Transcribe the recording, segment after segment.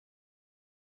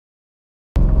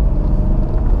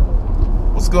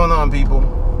going on, people?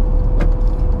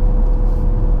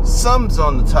 Something's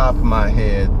on the top of my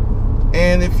head,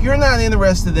 and if you're not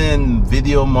interested in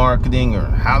video marketing or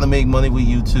how to make money with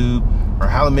YouTube or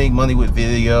how to make money with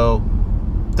video,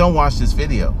 don't watch this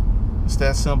video. It's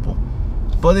that simple.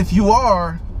 But if you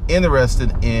are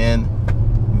interested in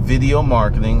video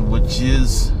marketing, which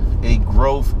is a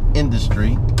growth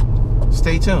industry,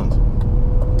 stay tuned.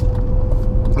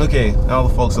 Okay, all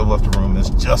the folks have left the room.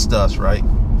 It's just us, right?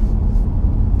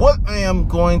 What I am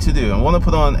going to do, I want to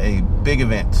put on a big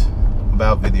event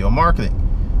about video marketing,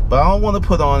 but I don't want to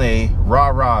put on a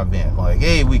rah-rah event like,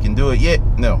 hey, we can do it yet.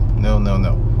 No.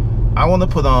 I want to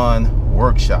put on a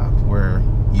workshop where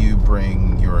you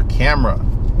bring your camera,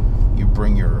 you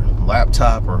bring your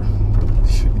laptop or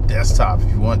desktop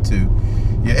if you want to,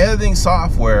 your editing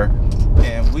software,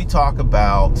 and we talk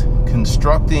about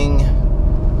constructing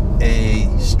a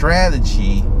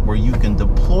strategy where you can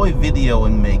deploy video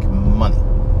and make money.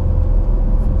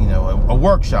 You know, a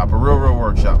workshop, a real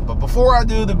workshop. But before I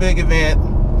do the big event,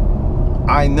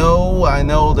 I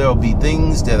know there'll be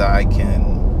things that I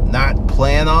can not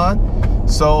plan on.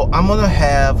 So I'm gonna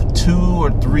have 2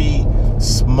 or 3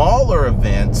 smaller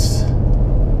events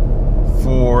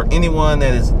for anyone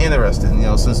that is interested. You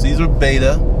know, since these are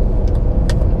beta,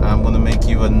 I'm gonna make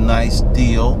you a nice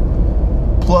deal.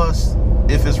 Plus,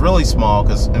 if it's really small,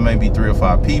 because it may be 3 or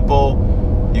 5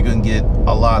 people, you can get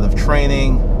a lot of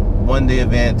training, 1-day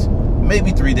event,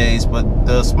 maybe 3 days, but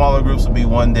the smaller groups will be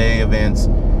 1-day events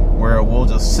where we'll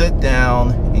just sit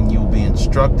down and you'll be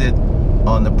instructed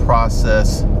on the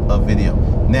process of video.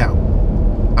 Now,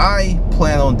 I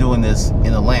plan on doing this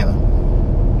in Atlanta.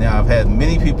 Now, I've had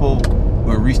many people who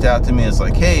have reached out to me. It's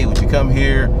like, hey, would you come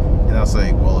here? And I'll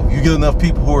say, well, if you get enough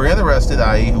people who are interested,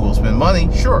 i.e. who will spend money,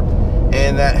 sure.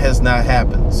 And that has not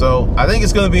happened. So I think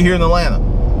it's going to be here in Atlanta.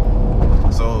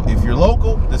 So if you're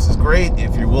local, this is great.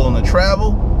 If you're willing to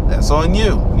travel, that's on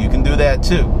you. You can do that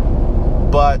too.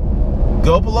 But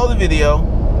go below the video,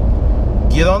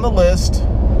 get on the list,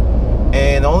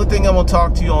 and the only thing I'm going to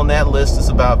talk to you on that list is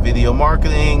about video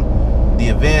marketing, the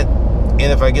event,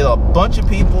 and if I get a bunch of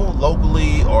people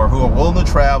locally or who are willing to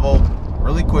travel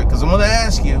really quick, because I'm going to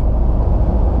ask you,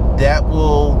 that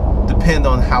will depend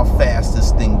on how fast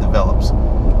this thing develops.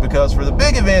 Because for the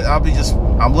big event,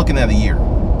 I'm looking at a year.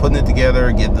 Putting it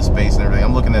together, get the space and everything,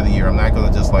 I'm looking at a year. I'm not going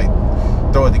to just like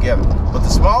throw it together. But the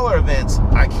smaller events,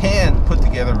 I can put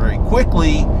together very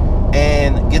quickly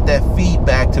and get that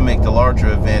feedback to make the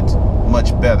larger event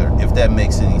much better, if that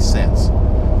makes any sense.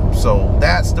 So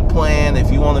that's the plan.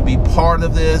 If you want to be part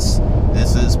of this,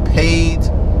 this is paid.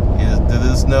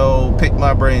 There is no pick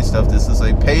my brain stuff. This is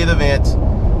a paid event,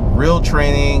 real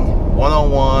training,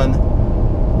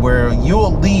 one-on-one, where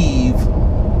you'll leave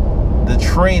the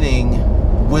training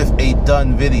with a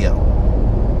done video.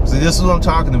 See, this is what I'm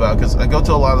talking about, because I go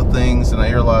to a lot of things and I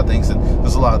hear a lot of things and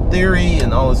there's a lot of theory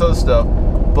and all this other stuff,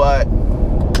 but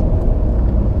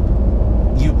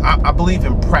I believe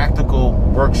in practical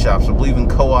workshops. I believe in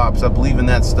co-ops. I believe in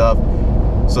that stuff.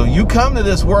 So you come to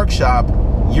this workshop,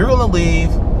 you're going to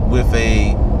leave with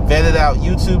a vetted out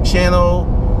YouTube channel.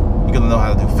 You're going to know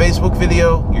how to do Facebook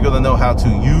video. You're going to know how to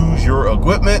use your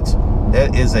equipment.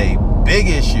 That is a big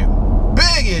issue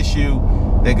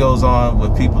that goes on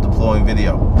with people deploying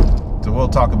video. So we'll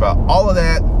talk about all of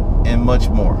that and much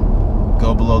more.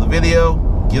 Go below the video,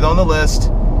 get on the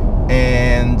list,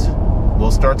 and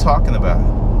we'll start talking about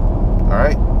it. All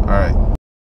right?